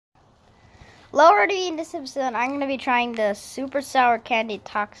Already in this episode, I'm going to be trying the Super Sour Candy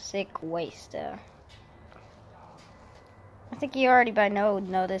Toxic Waste. I think you already by now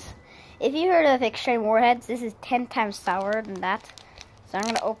know this. If you heard of Extreme Warheads, this is 10 times sourer than that. So I'm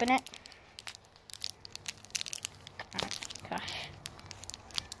going to open it. Oh, gosh.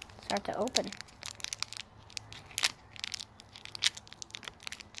 Start to open.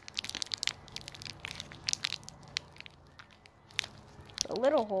 A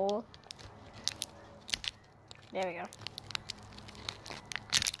little hole. There we go.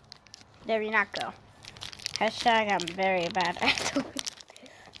 There we not go. Hashtag I'm very bad at opening.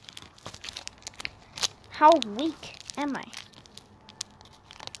 How weak am I?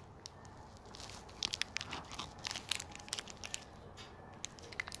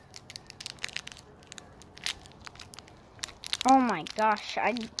 Oh my gosh,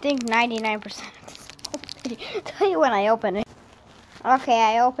 I think 99% of this. Tell you when I open it. Okay,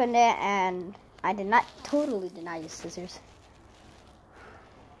 I opened it and I totally did not use scissors.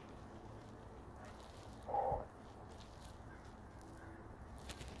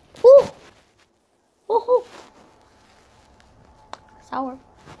 Woo! Woohoo! Sour.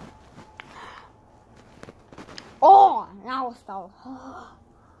 Oh, now it's sour.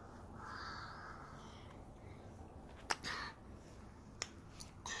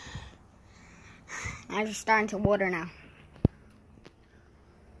 I'm just starting to water now.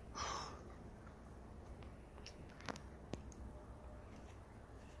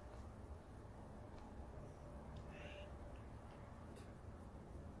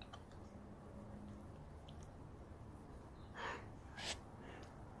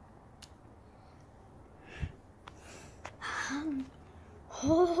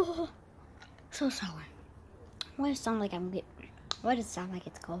 Oh, so sour. Why does it sound like why does it sound like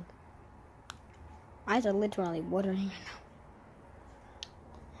it's cold? My eyes are literally watering right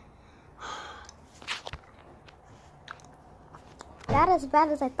now. Not as bad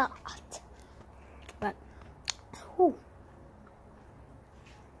as I thought. But, whew.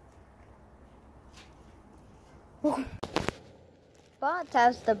 But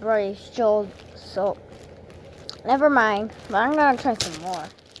as the brace showed, so never mind. But I'm gonna try some more.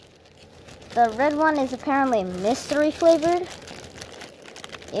 The red one is apparently mystery flavored.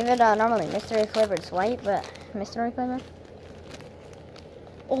 Even though normally mystery flavored is white, but mystery flavored.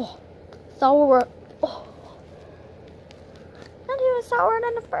 Oh, sour. Oh, not even sour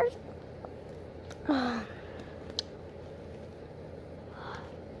than the first. Oh.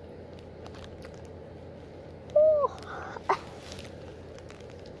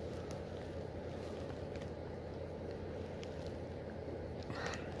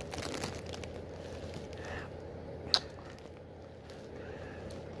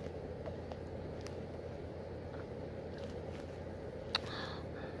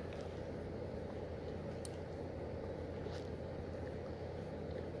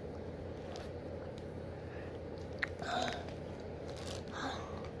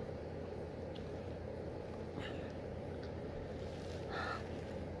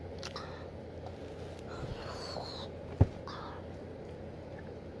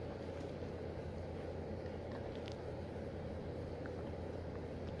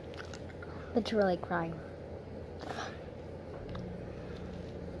 Literally crying.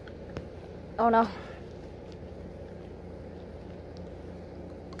 Oh no.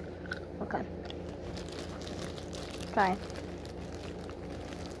 Okay. Try.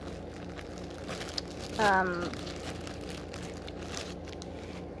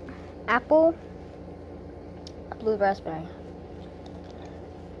 Apple, blue raspberry.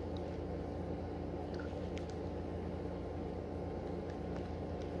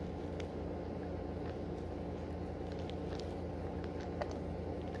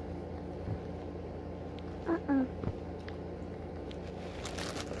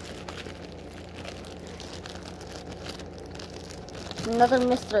 Another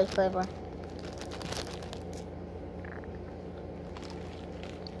mystery flavor.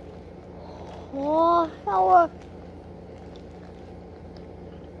 Oh, sour.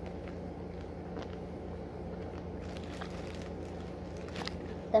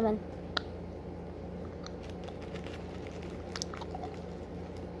 Lemon.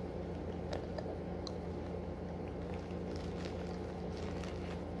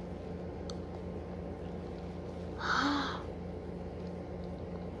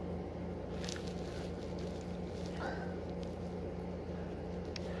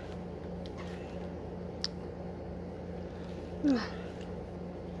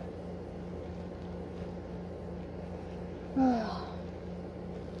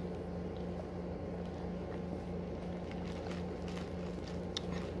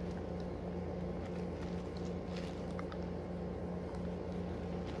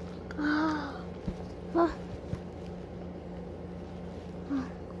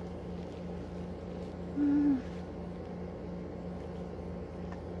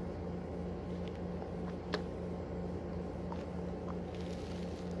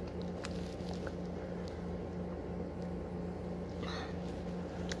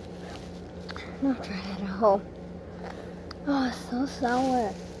 Not try that at all. Oh, it's so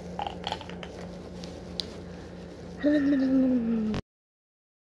sour.